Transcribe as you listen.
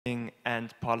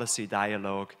and policy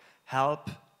dialogue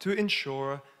help to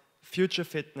ensure future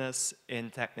fitness in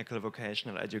technical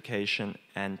vocational education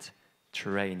and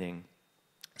training.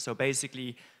 So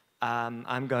basically,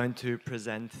 I'm going to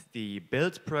present the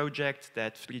BILT project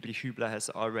that Friedrich Hübler has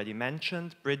already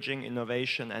mentioned, Bridging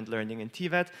Innovation and Learning in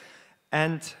TVET,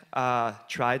 and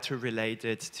try to relate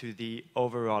it to the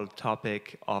overall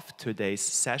topic of today's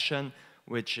session,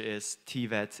 which is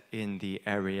TVET in the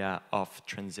area of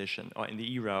transition, or in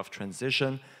the era of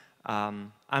transition.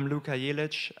 I'm Luka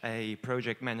Jelic, a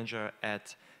project manager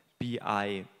at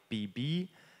BIBB,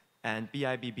 and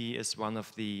BIBB is one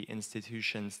of the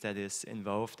institutions that is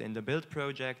involved in the BILT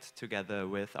project, together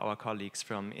with our colleagues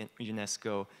from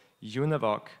UNESCO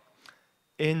UNEVOC.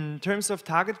 In terms of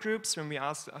target groups, when we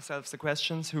ask ourselves the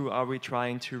questions, who are we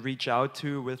trying to reach out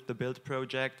to with the BILT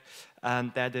project,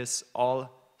 that is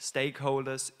all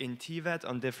stakeholders in TVET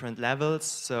on different levels.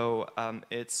 So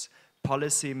it's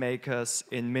policymakers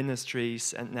in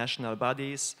ministries and national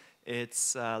bodies,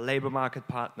 it's labor market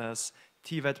partners,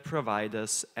 TVET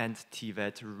providers, and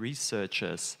TVET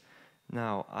researchers.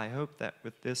 Now, I hope that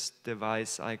with this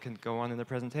device I can go on in the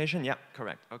presentation. Yeah,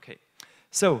 correct, okay.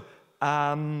 So,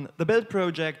 the BILT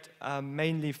project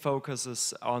mainly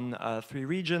focuses on 3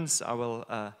 regions. I will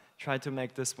try to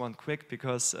make this one quick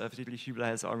because Friedrich Hübler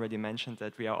has already mentioned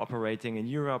that we are operating in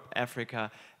Europe,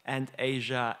 Africa, and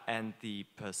Asia and the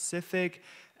Pacific.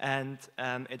 And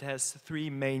it has 3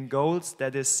 main goals.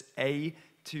 That is A,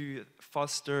 to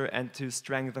foster and to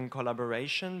strengthen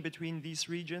collaboration between these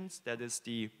regions. That is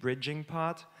the bridging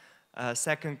part.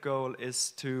 Second goal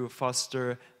is to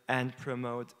foster and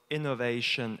promote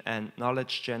innovation and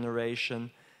knowledge generation.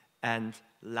 And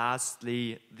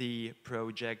lastly, the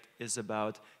project is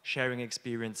about sharing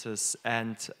experiences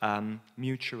and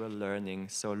mutual learning.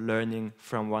 So learning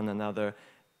from one another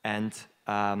and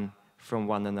from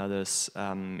one another's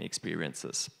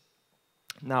experiences.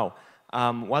 Now,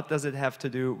 what does it have to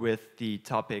do with the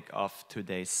topic of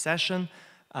today's session?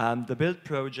 The BILT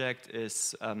project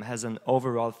has an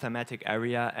overall thematic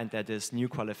area, and that is new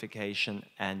qualification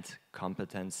and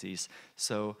competencies.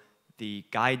 So the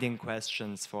guiding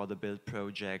questions for the BILT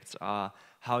project are: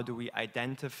 how do we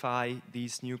identify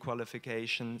these new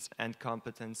qualifications and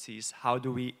competencies? How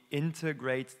do we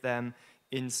integrate them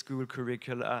in school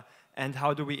curricula? And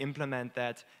how do we implement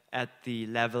that at the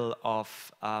level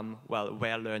of, well,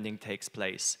 where learning takes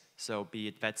place? So be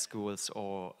it vet schools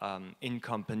or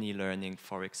in-company learning,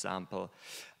 for example.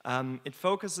 It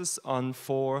focuses on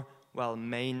 4, well,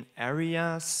 main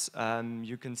areas.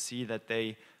 You can see that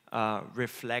they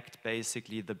reflect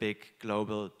basically the big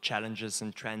global challenges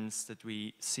and trends that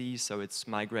we see. So it's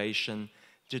migration,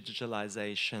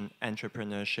 digitalization,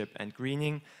 entrepreneurship, and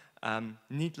greening.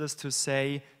 Needless to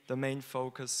say, the main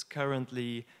focus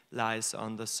currently lies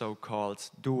on the so-called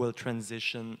dual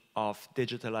transition of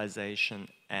digitalization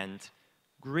and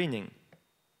greening.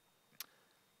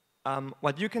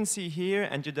 What you can see here,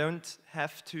 and you don't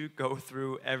have to go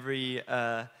through every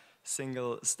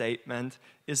single statement,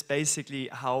 is basically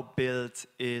how BILT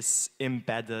is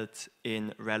embedded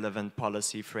in relevant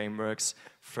policy frameworks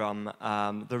from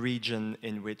the regions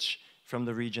in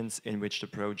which the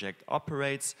project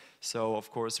operates. So, of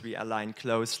course, we align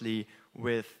closely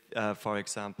with, for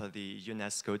example, the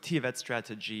UNESCO TVET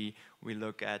strategy. We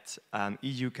look at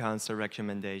EU Council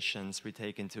recommendations. We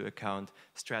take into account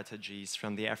strategies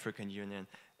from the African Union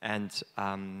and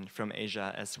from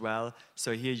Asia as well.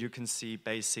 So here you can see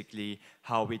basically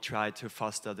how we try to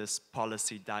foster this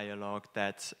policy dialogue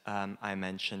that I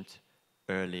mentioned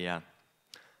earlier.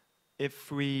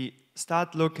 If we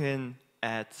start looking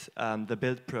at the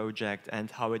BILT project and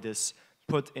how it is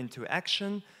put into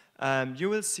action, you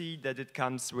will see that it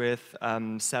comes with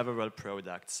several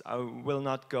products. I will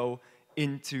not go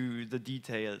into the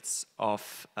details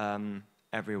of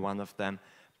every one of them,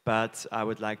 but I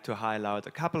would like to highlight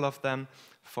a couple of them.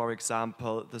 For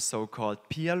example, the so-called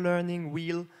peer learning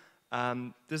wheel.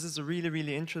 This is a really,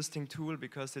 really interesting tool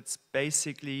because it's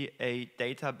basically a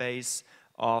database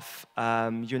of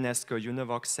UNESCO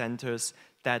UNEVOC centers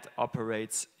that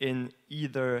operates in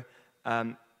either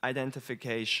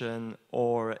identification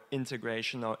or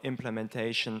integration or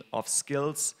implementation of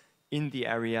skills in the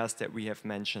areas that we have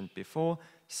mentioned before.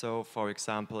 So, for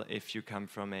example, if you come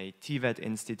from a TVET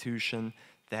institution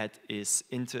that is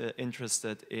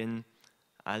interested in,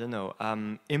 I don't know,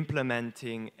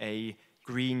 implementing a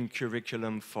green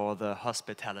curriculum for the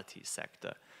hospitality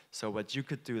sector. So what you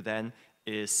could do then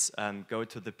is go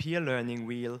to the peer learning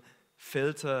wheel,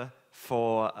 filter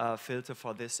for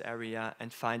this area,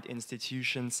 and find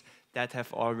institutions that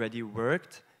have already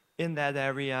worked in that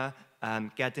area,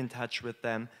 get in touch with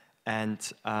them, and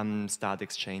start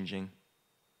exchanging.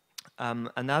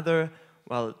 Another,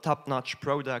 well, top-notch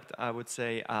product, I would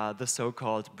say, are the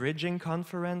so-called bridging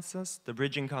conferences. The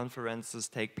bridging conferences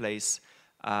take place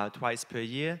twice per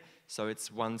year, so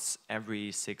it's once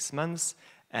every 6 months,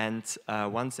 and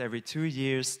once every 2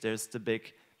 years, there's the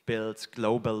big BILT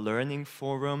Global Learning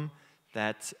Forum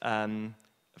that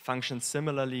functions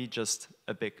similarly, just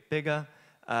a bit bigger.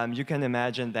 You can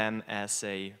imagine them as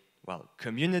a, well,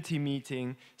 community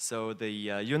meeting, so the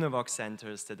UNEVOC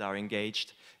centers that are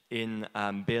engaged in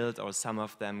BILT, or some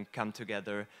of them, come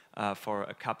together for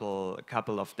a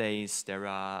couple of days. There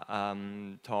are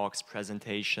talks,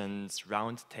 presentations,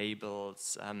 round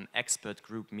tables, expert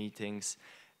group meetings,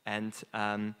 and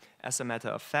as a matter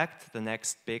of fact, the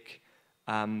next big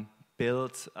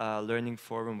BILT Learning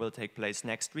Forum will take place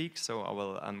next week, so I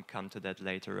will come to that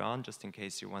later on, just in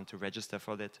case you want to register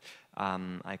for it.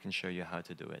 I can show you how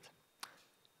to do it.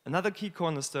 Another key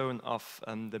cornerstone of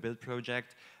the BILT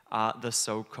project are the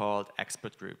so-called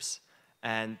expert groups.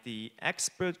 And the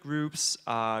expert groups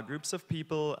are groups of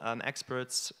people,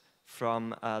 experts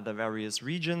from the various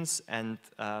regions and,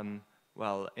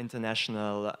 well,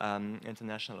 international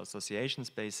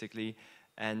associations, basically.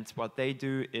 And what they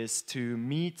do is to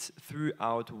meet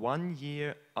throughout 1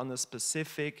 year on a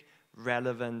specific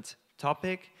relevant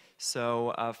topic.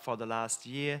 So for the last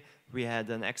year, we had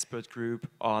an expert group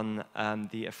on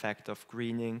the effect of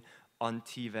greening on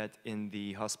TVET in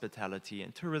the hospitality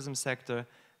and tourism sector.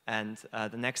 And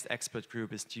the next expert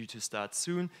group is due to start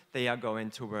soon. They are going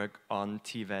to work on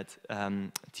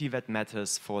TVET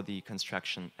matters for the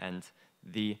construction and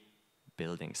the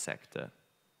building sector.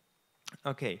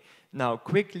 Okay, now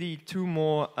quickly two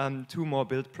more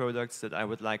BILT products that I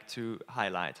would like to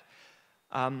highlight.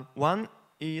 One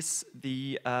is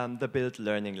the BILT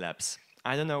Learning Labs.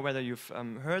 I don't know whether you've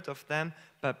heard of them,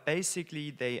 but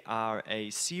basically they are a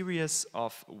series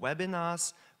of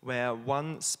webinars where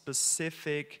one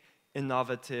specific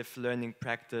innovative learning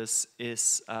practice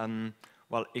is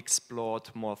well, explored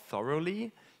more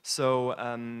thoroughly. So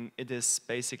it is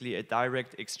basically a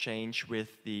direct exchange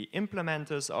with the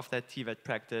implementers of that TVET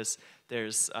practice.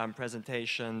 There's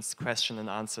presentations, question and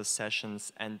answer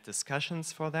sessions, and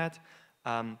discussions for that.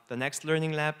 The next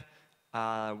Learning Lab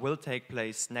will take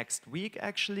place next week,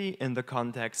 actually, in the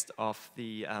context of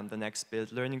the next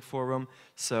BILT Learning Forum.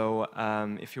 So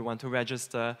if you want to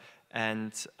register,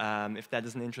 and if that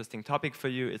is an interesting topic for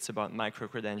you, it's about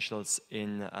micro-credentials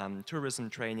in tourism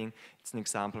training. It's an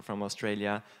example from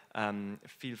Australia.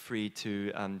 Feel free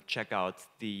to check out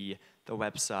the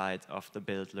website of the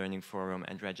BILT Learning Forum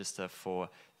and register for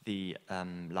the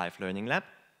live learning lab.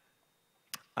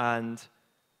 And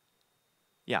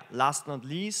yeah, last not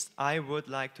least, I would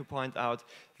like to point out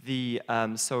the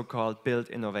so-called BILT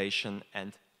Innovation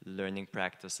and Learning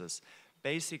Practices.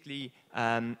 Basically,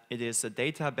 it is a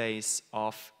database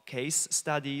of case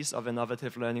studies of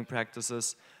innovative learning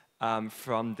practices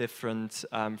from different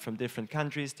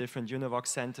countries, different UNEVOC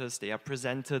centers. They are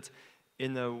presented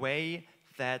in a way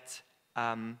that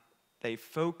they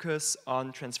focus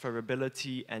on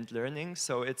transferability and learning.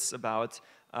 So it's about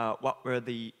what were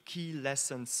the key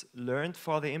lessons learned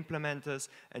for the implementers,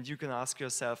 and you can ask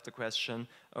yourself the question,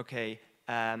 okay,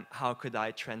 how could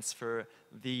I transfer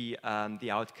the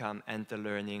outcome and the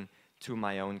learning to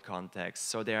my own context?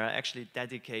 So they are actually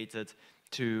dedicated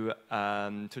to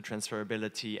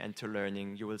transferability and to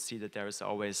learning. You will see that there is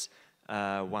always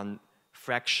one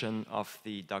fraction of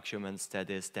the documents that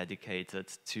is dedicated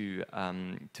to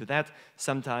that.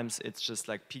 Sometimes it's just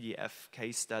like PDF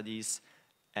case studies,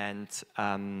 and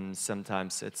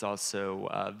sometimes it's also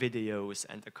videos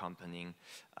and accompanying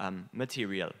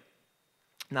material.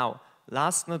 Now,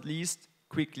 last not least,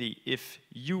 quickly, if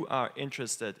you are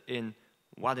interested in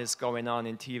what is going on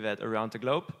in TVET around the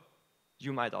globe,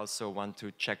 you might also want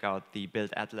to check out the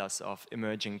BILT Atlas of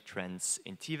Emerging Trends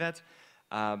in TVET.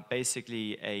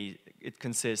 Basically, it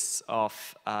consists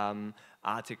of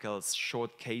articles,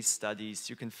 short case studies.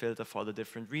 You can filter for the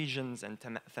different regions and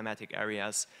thematic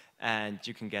areas, and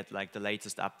you can get like the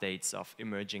latest updates of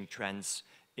emerging trends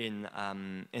in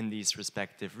these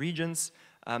respective regions.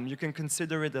 You can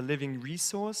consider it a living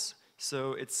resource,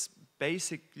 so it's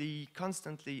basically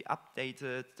constantly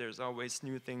updated. There's always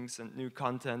new things and new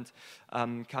content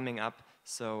coming up,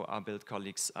 so our BILT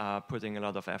colleagues are putting a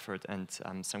lot of effort and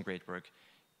some great work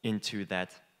into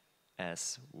that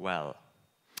as well.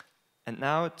 And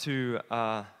now to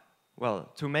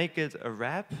make it a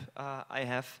wrap, I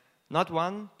have not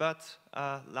one, but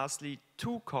lastly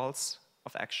 2 calls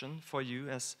of action for you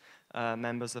as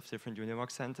members of different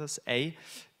UNEVOC centers. A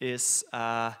is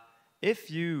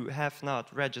If you have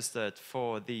not registered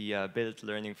for the BILT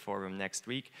Learning Forum next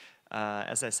week,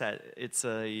 as I said, it's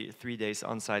a 3 days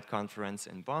on-site conference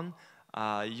in Bonn.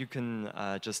 You can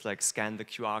just like scan the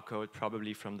QR code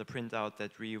probably from the printout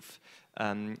that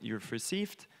you've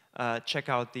received. Check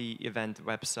out the event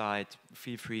website.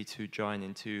 Feel free to join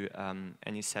into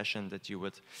any session that you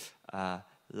would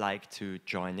like to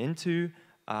join into.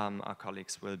 Our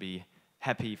colleagues will be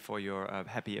happy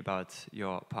about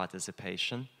your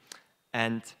participation.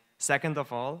 And second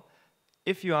of all,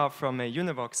 if you are from a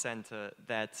UNEVOC center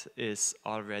that is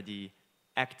already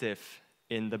active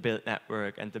in the BILT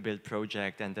network and the BILT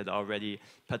project and that already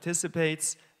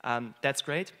participates, that's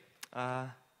great.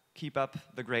 Keep up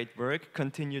the great work,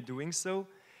 continue doing so.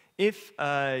 If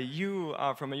you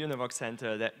are from a UNEVOC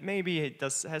center that maybe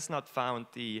has not found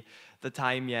the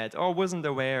time yet or wasn't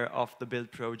aware of the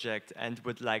BILT project and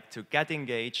would like to get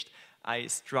engaged, I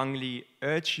strongly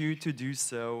urge you to do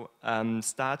so.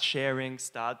 Start sharing,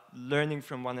 start learning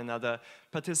from one another,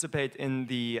 participate in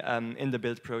the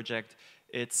BILT project.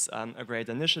 It's a great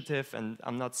initiative, and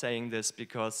I'm not saying this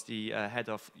because the head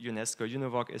of UNESCO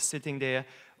UNEVOC is sitting there,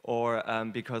 or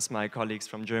because my colleagues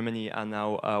from Germany are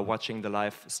now watching the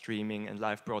live streaming and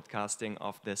live broadcasting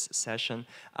of this session.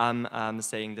 I'm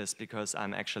saying this because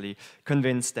I'm actually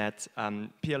convinced that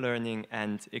peer learning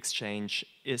and exchange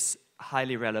is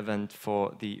highly relevant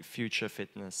for the future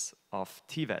fitness of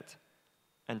TVET.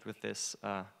 And with this,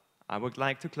 I would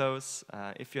like to close.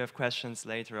 If you have questions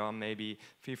later on, maybe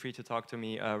feel free to talk to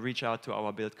me, reach out to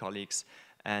our BILT colleagues,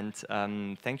 and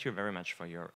thank you very much for your